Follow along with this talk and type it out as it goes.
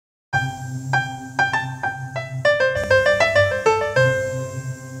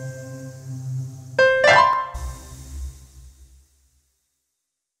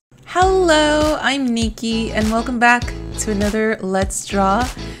Hello, I'm Nikki and welcome back to another Let's Draw.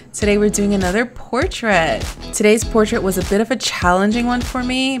 Today we're doing another portrait. Today's portrait was a bit of a challenging one for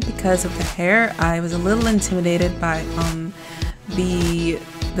me because of the hair. I was a little intimidated by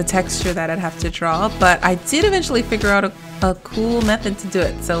the texture that I'd have to draw, but I did eventually figure out a cool method to do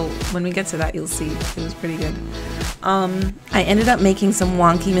it. So when we get to that, you'll see it was pretty good. I ended up making some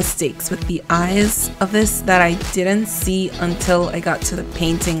wonky mistakes with the eyes of this that I didn't see until I got to the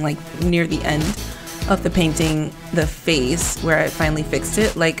painting, like near the end of the painting, the face where I finally fixed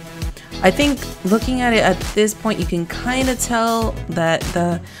it. Like, I think looking at it at this point, you can kind of tell that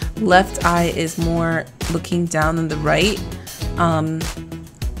the left eye is more looking down than the right.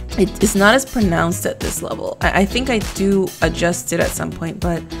 It's not as pronounced at this level. I think I do adjust it at some point,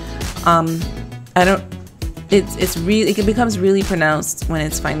 but I don't. It becomes really pronounced when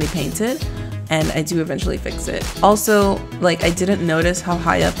it's finally painted, and I do eventually fix it. Also, like, I didn't notice how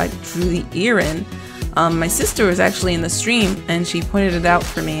high up I drew the ear in. My sister was actually in the stream and she pointed it out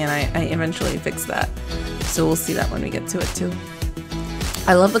for me, and I eventually fixed that. So we'll see that when we get to it too.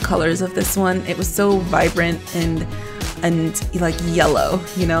 I love the colors of this one. It was so vibrant and like yellow,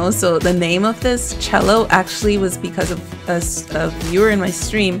 you know? So the name of this, Chellow, actually was because of a viewer in my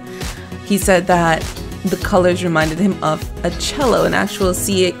stream. He said that the colors reminded him of a cello, an actual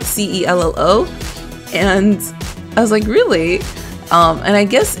C-E-L-L-O, and I was like, really? And I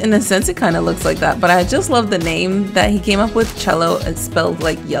guess in a sense it kind of looks like that, but I just love the name that he came up with, Chellow. It's spelled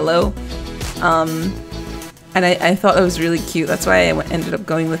like yellow, and I thought it was really cute. That's why I ended up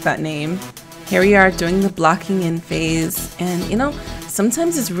going with that name. Here we are doing the blocking in phase, and you know,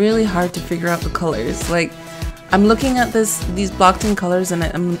 sometimes it's really hard to figure out the colors. Like, I'm looking at these blocked in colors, and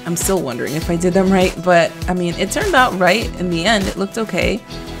I'm still wondering if I did them right, but I mean, it turned out right in the end. It looked okay.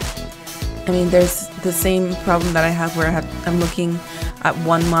 I mean, there's the same problem that I have where I'm looking at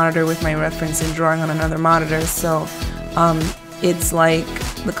one monitor with my reference and drawing on another monitor, so it's like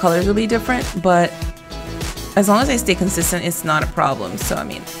the colors will be different, but as long as I stay consistent, it's not a problem. So I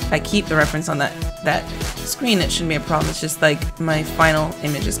mean, if I keep the reference on that screen, it shouldn't be a problem. It's just like my final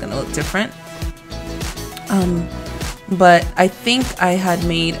image is gonna look different. But I think I had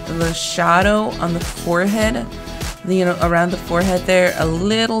made the shadow on the forehead, you know, around the forehead there, a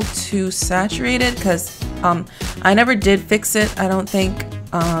little too saturated, because I never did fix it. I don't think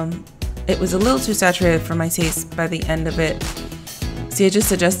it was a little too saturated for my taste by the end of it. See, I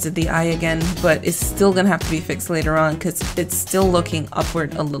just adjusted the eye again, but it's still gonna have to be fixed later on because it's still looking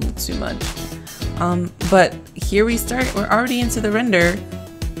upward a little too much. But here we start. We're already into the render.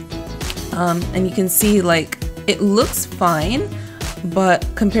 And you can see, like, it looks fine, but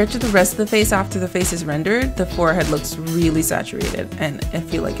compared to the rest of the face after the face is rendered, the forehead looks really saturated, and I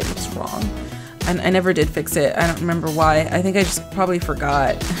feel like it looks wrong. And I never did fix it. I don't remember why. I think I just probably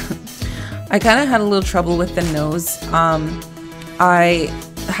forgot. I kind of had a little trouble with the nose. I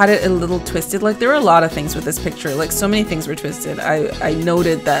had it a little twisted. Like, there were a lot of things with this picture. Like, so many things were twisted. I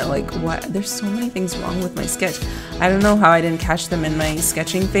noted that, like, what? There's so many things wrong with my sketch. I don't know how I didn't catch them in my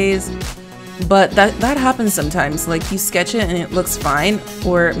sketching phase. But that happens sometimes. Like, you sketch it and it looks fine,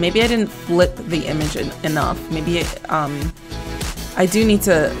 or maybe I didn't flip the image enough. Maybe I do need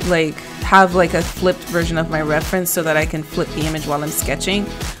to, like, have like a flipped version of my reference so that I can flip the image while I'm sketching.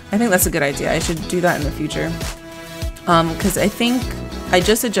 I think that's a good idea. I should do that in the future. Because I think I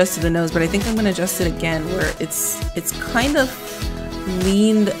just adjusted the nose, but I think I'm gonna adjust it again where it's kind of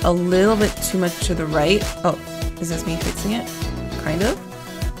leaned a little bit too much to the right. Oh, is this me fixing it? Kind of.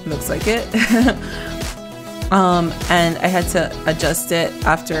 Looks like it. And I had to adjust it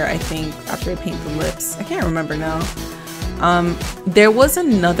after I paint the lips. I can't remember now. There was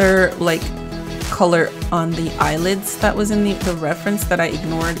another like color on the eyelids that was in the reference that I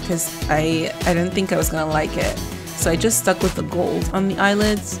ignored because I didn't think I was gonna like it. So I just stuck with the gold on the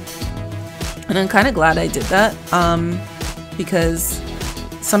eyelids, and I'm kind of glad I did that, because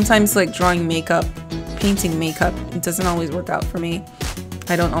sometimes, like, drawing makeup, painting makeup, it doesn't always work out for me.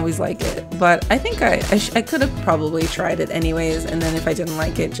 I don't always like it, but I think I could have probably tried it anyways, and then if I didn't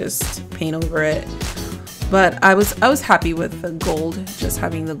like it, just paint over it. But I was happy with the gold, just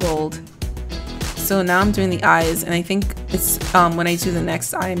having the gold. So now I'm doing the eyes, and I think it's when I do the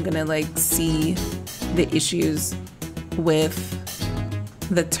next eye, I'm gonna like see the issues with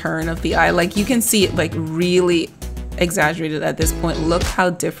the turn of the eye. Like, you can see it like really exaggerated at this point. Look how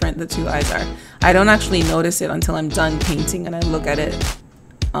different the two eyes are. I don't actually notice it until I'm done painting and I look at it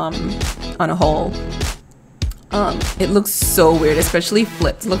on a whole. It looks so weird, especially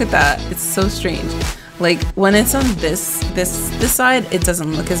flipped. Look at that. It's so strange. Like, when it's on this side, it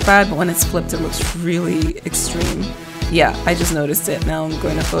doesn't look as bad, but when it's flipped, it looks really extreme. Yeah, I just noticed it. Now I'm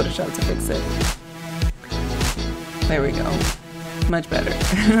going to Photoshop to fix it. There we go. Much better.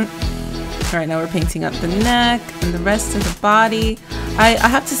 Alright, now we're painting up the neck and the rest of the body. I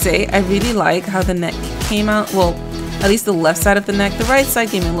have to say, I really like how the neck came out. Well, at least the left side of the neck. The right side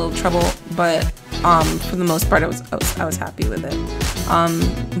gave me a little trouble, but for the most part, I was happy with it.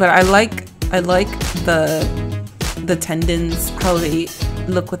 But I like the tendons, how they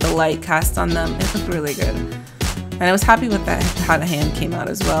look with the light cast on them. It looked really good, and I was happy with that, how the hand came out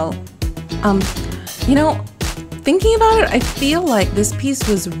as well. You know, thinking about it, I feel like this piece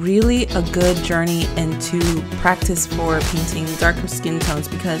was really a good journey into practice for painting darker skin tones,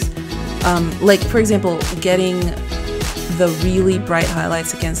 because like for example, getting the really bright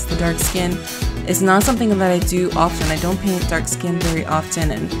highlights against the dark skin is not something that I do often. I don't paint dark skin very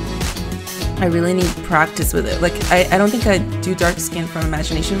often, and I really need practice with it. Like I don't think I do dark skin from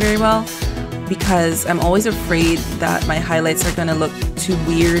imagination very well, because I'm always afraid that my highlights are gonna look too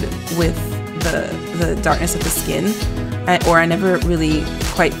weird with the darkness of the skin, or I never really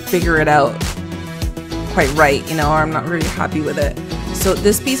quite figure it out quite right, you know, or I'm not really happy with it. So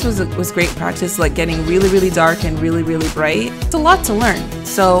this piece was great practice, like getting really dark and really bright. It's a lot to learn,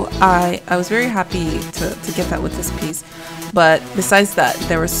 so I was very happy to get that with this piece. But besides that,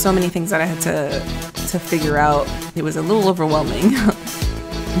 there were so many things that I had to figure out. It was a little overwhelming.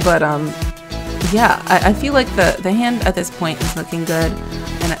 But yeah, I feel like the hand at this point is looking good,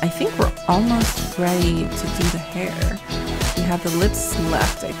 and I think we're almost ready to do the hair. We have the lips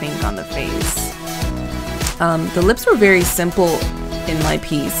left, I think, on the face. The lips were very simple in my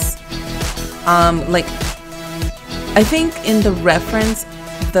piece. Like, I think in the reference,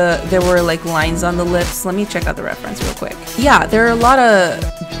 there were like lines on the lips. Let me check out the reference real quick. Yeah, there's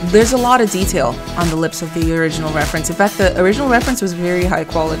a lot of detail on the lips of the original reference. In fact, the original reference was very high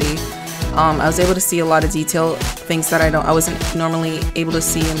quality. I was able to see a lot of detail, things that I wasn't normally able to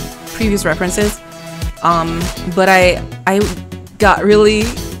see in previous references. But I got really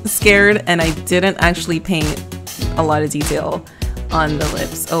scared and I didn't actually paint a lot of detail on the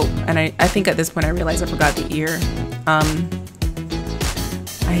lips. Oh, and I think at this point I realized I forgot the ear.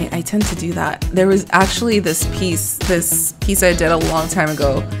 I tend to do that. There was actually this piece I did a long time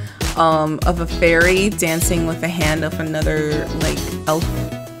ago of a fairy dancing with the hand of another like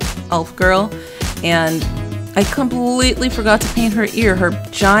elf girl, and I completely forgot to paint her ear, her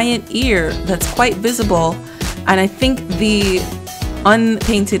giant ear that's quite visible, and I think the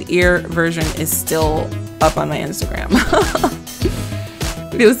unpainted ear version is still up on my Instagram.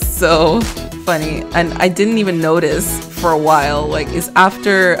 It was so funny, and I didn't even notice for a while. Like, it's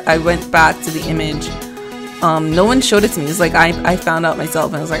after I went back to the image, no one showed it to me. It's like I found out myself,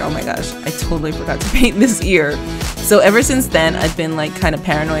 and I was like, oh my gosh, I totally forgot to paint this ear. So ever since then, I've been like kind of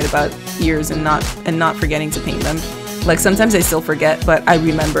paranoid about ears and not forgetting to paint them. Like, sometimes I still forget, but I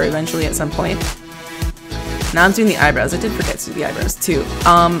remember eventually at some point. Now I'm doing the eyebrows. I did forget to do the eyebrows too.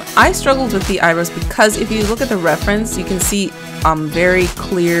 I struggled with the eyebrows because if you look at the reference, you can see very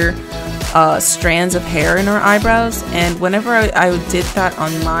clear strands of hair in her eyebrows, and whenever I did that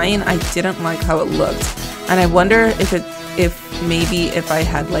on mine, I didn't like how it looked, and I wonder if maybe if I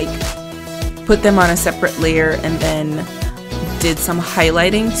had like put them on a separate layer and then did some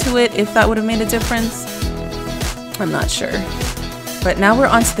highlighting to it, if that would have made a difference. I'm not sure. But now we're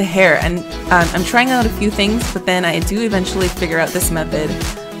onto the hair, and I'm trying out a few things, but then I do eventually figure out this method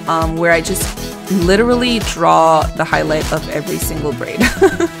where I just literally draw the highlight of every single braid.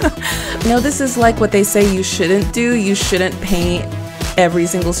 You know, this is like what they say you shouldn't do. You shouldn't paint every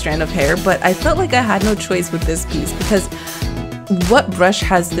single strand of hair, but I felt like I had no choice with this piece, because what brush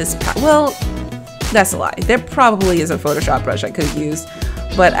has this well, that's a lie. There probably is a Photoshop brush I could have used,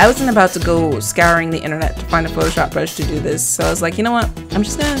 but I wasn't about to go scouring the internet to find a Photoshop brush to do this, so I was like, you know what, I'm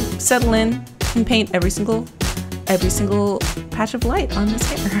just gonna settle in and paint every single patch of light on this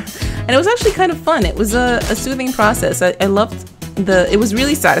hair. And it was actually kind of fun. It was a soothing process. I loved it was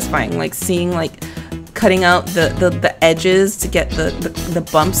really satisfying, like seeing like cutting out the edges to get the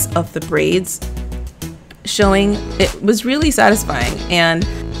bumps of the braids showing. It was really satisfying, and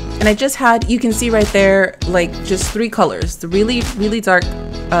I just had, you can see right there, like just 3 colors: the really dark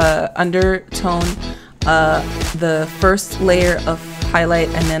undertone, the first layer of highlight,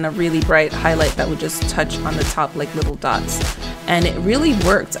 and then a really bright highlight that would just touch on the top like little dots. And it really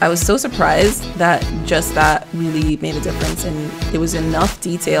worked. I was so surprised that just that really made a difference, and it was enough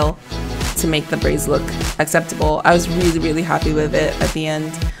detail to make the braids look acceptable. I was really happy with it at the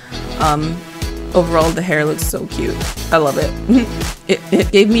end. Overall, the hair looks so cute. I love it.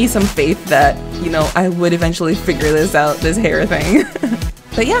 It gave me some faith that, you know, I would eventually figure this out, this hair thing.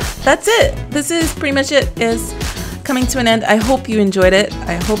 But yeah, that's it. This is pretty much it. coming to an end. I hope you enjoyed it.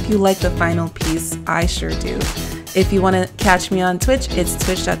 I hope you like the final piece. I sure do. If you want to catch me on Twitch, it's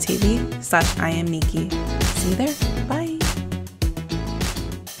twitch.tv/IamNiki. See you there. Bye.